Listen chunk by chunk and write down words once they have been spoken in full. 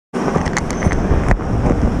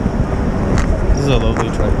a lovely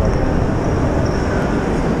tripod.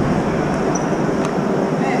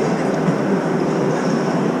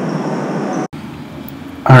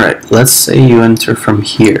 Alright, let's say you enter from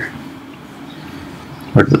here,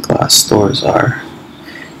 where the glass doors are.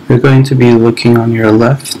 You're going to be looking on your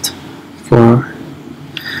left for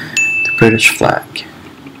the British flag.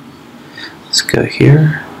 Let's go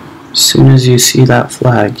here. As soon as you see that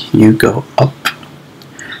flag, you go up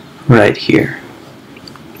right here.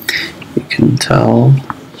 You can tell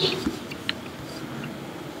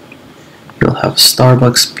you'll have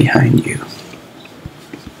Starbucks behind you.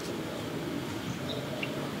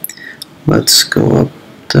 Let's go up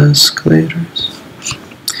the escalators.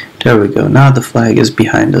 There we go. Now the flag is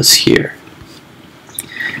behind us here.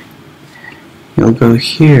 You'll go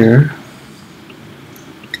here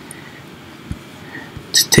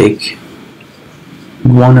to take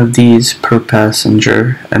one of these per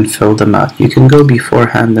passenger and fill them out. You can go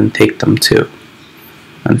beforehand and take them too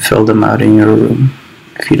and fill them out in your room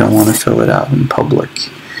if you don't want to fill it out in public.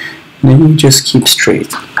 And then you just keep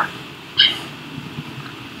straight.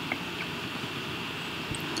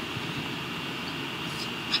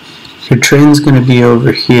 Your train's going to be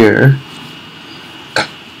over here,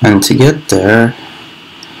 and to get there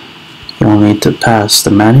you'll need to pass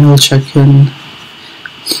the manual check-in,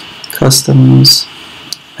 customs,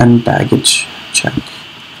 and baggage check.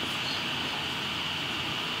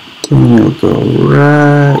 Then you'll go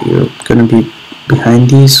right, you're going to be behind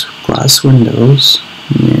these glass windows,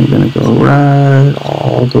 and you're going to go right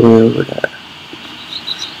all the way over there.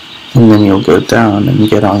 And then you'll go down and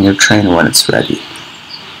get on your train when it's ready.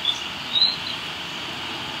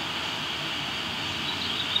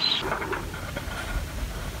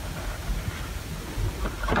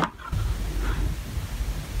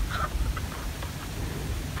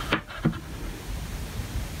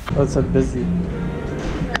 Oh, it's so busy.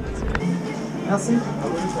 Merci.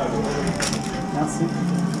 Merci.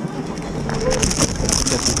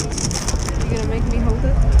 You gonna make me hold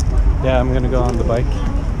it? Yeah, I'm gonna go on the bike.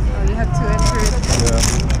 Oh, you have to enter it.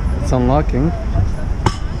 Yeah. It's unlocking.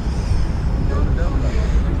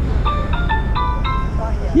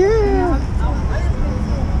 Yeah!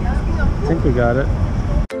 I think we got it.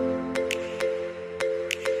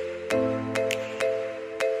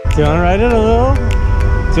 Do you want to ride it a little?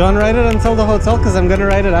 Do you want to ride it until the hotel? Because I'm going to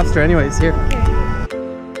ride it after anyways. Here.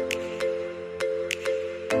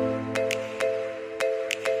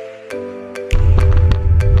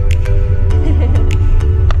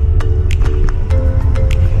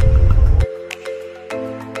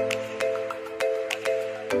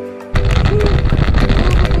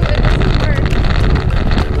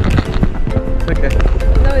 Okay.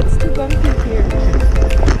 No, it's too bumpy here.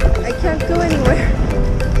 I can't go anywhere.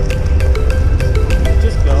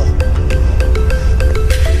 Just go.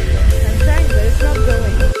 I'm trying, but it's not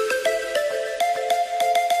going.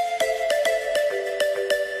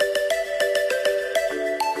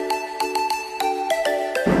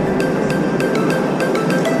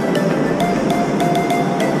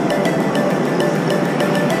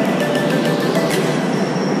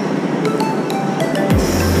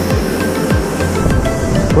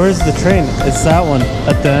 Where's the train? It's that one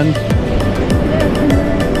at the end.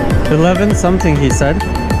 11 something he said.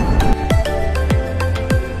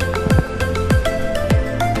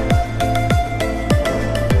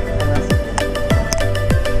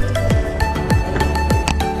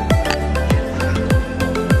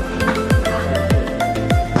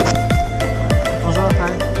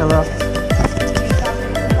 Hello.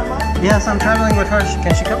 Yes, I'm traveling with her.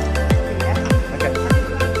 Can she come? Okay.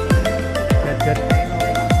 Good, good.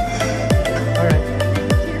 Alright.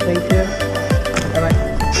 Thank you. Bye-bye.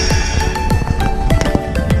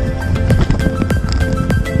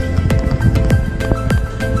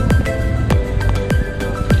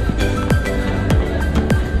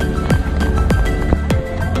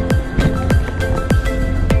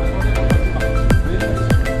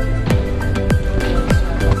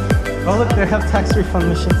 Oh look, they have tax refund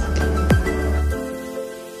machines.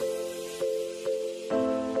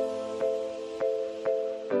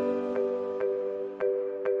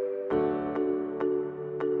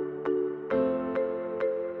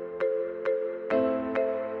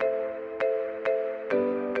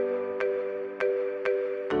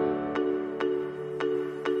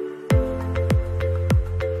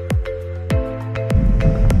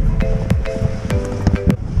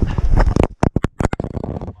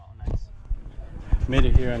 Made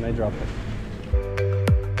it here and I dropped it.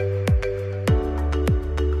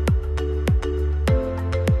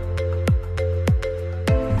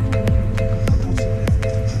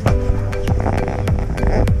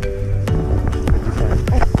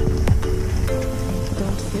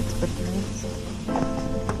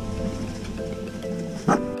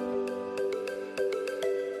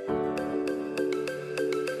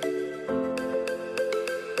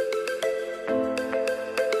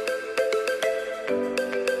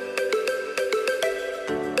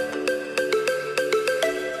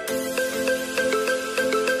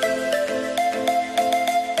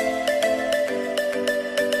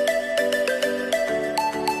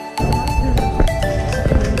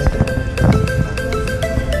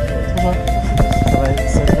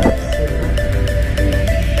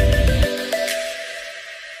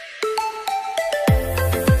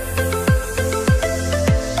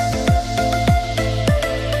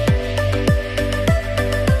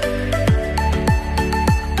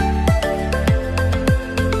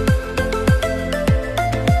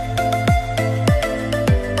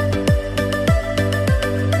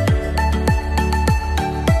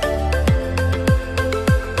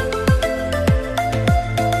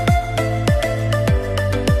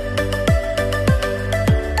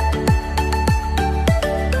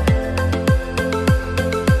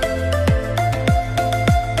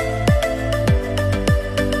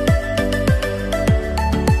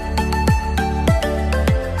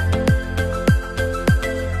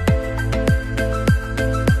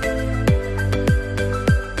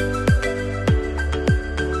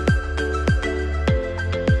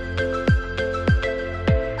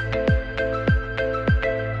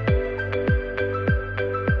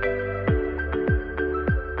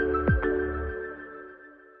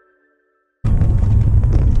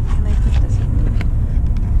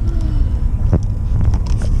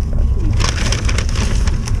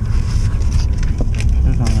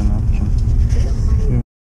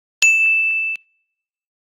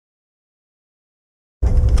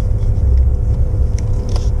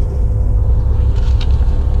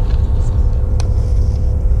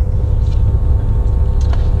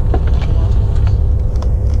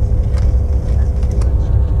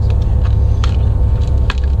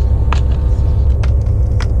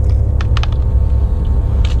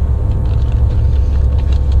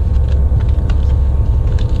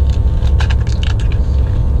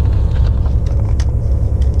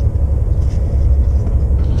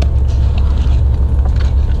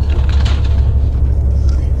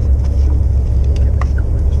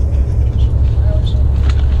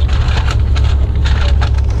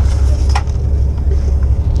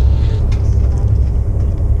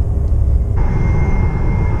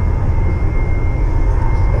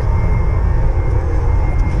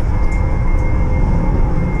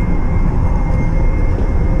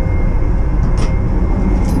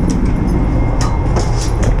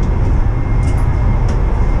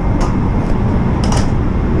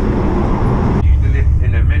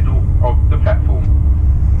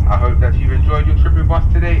 enjoyed your trip with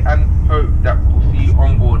us today and hope that we'll see you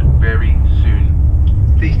on board very soon.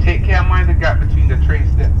 Please take care and mind the gap between the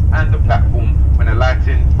train steps and the platform when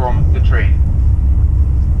alighting from the train.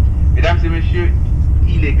 Mesdames et messieurs,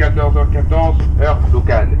 il est 14h14, heure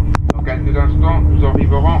locale. Dans quelques instants, nous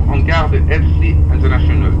arriverons en gare de FC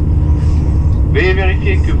International. Veuillez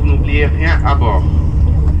vérifier que vous n'oubliez rien à bord.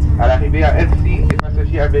 À l'arrivée à FC, les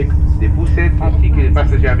passagers avec des poussettes ainsi que les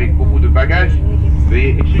passagers avec beaucoup de bagages,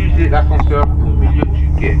 veuillez utiliser l'ascenseur au milieu du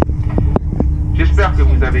quai. J'espère que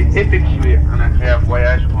vous avez effectué un agréable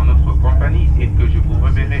voyage en notre compagnie et que je vous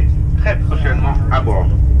reverrai très prochainement à bord.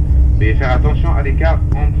 Veuillez faire attention à l'écart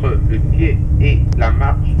entre le pied et la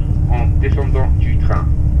marche en descendant du train.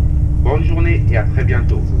 Bonne journée et à très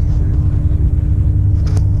bientôt.